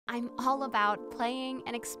I'm all about playing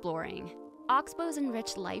and exploring. Oxbow's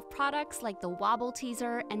Enriched Life products like the Wobble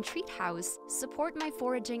Teaser and Treat House support my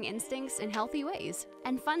foraging instincts in healthy ways.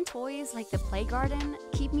 And fun toys like the Play Garden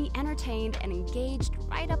keep me entertained and engaged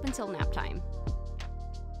right up until nap time.